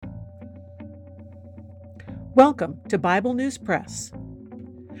Welcome to Bible News Press.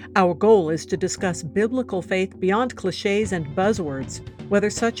 Our goal is to discuss biblical faith beyond cliches and buzzwords, whether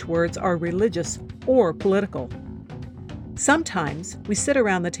such words are religious or political. Sometimes we sit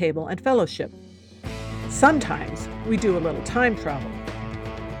around the table and fellowship. Sometimes we do a little time travel.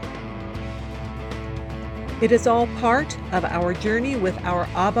 It is all part of our journey with our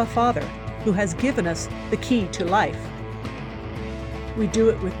Abba Father, who has given us the key to life. We do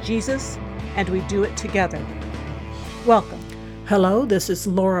it with Jesus, and we do it together. Welcome. Hello, this is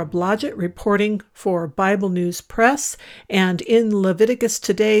Laura Blodgett reporting for Bible News Press, and in Leviticus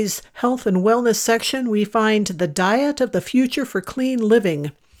today's Health and Wellness section, we find the diet of the future for clean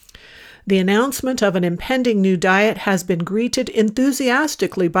living. The announcement of an impending new diet has been greeted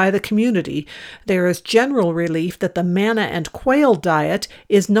enthusiastically by the community. There is general relief that the manna and quail diet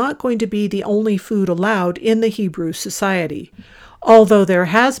is not going to be the only food allowed in the Hebrew society. Although there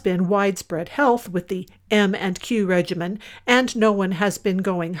has been widespread health with the M&Q regimen and no one has been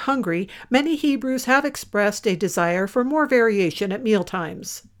going hungry, many Hebrews have expressed a desire for more variation at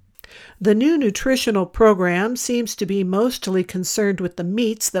mealtimes. The new nutritional program seems to be mostly concerned with the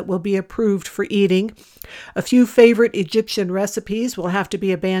meats that will be approved for eating. A few favorite Egyptian recipes will have to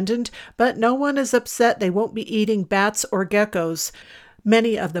be abandoned, but no one is upset they won't be eating bats or geckos.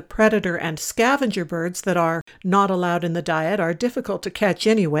 Many of the predator and scavenger birds that are not allowed in the diet are difficult to catch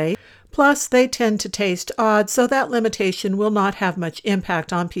anyway. Plus, they tend to taste odd, so that limitation will not have much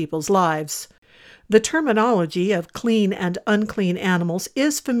impact on people's lives. The terminology of clean and unclean animals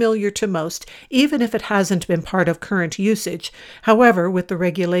is familiar to most, even if it hasn't been part of current usage. However, with the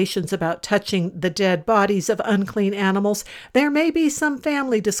regulations about touching the dead bodies of unclean animals, there may be some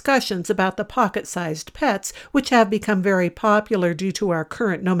family discussions about the pocket-sized pets, which have become very popular due to our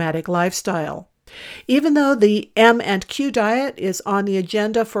current nomadic lifestyle. Even though the M&Q diet is on the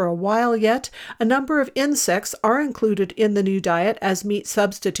agenda for a while yet, a number of insects are included in the new diet as meat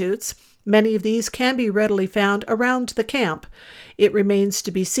substitutes. Many of these can be readily found around the camp. It remains to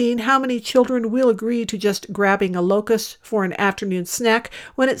be seen how many children will agree to just grabbing a locust for an afternoon snack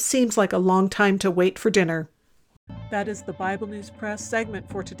when it seems like a long time to wait for dinner. That is the Bible News Press segment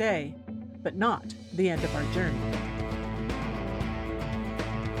for today, but not the end of our journey.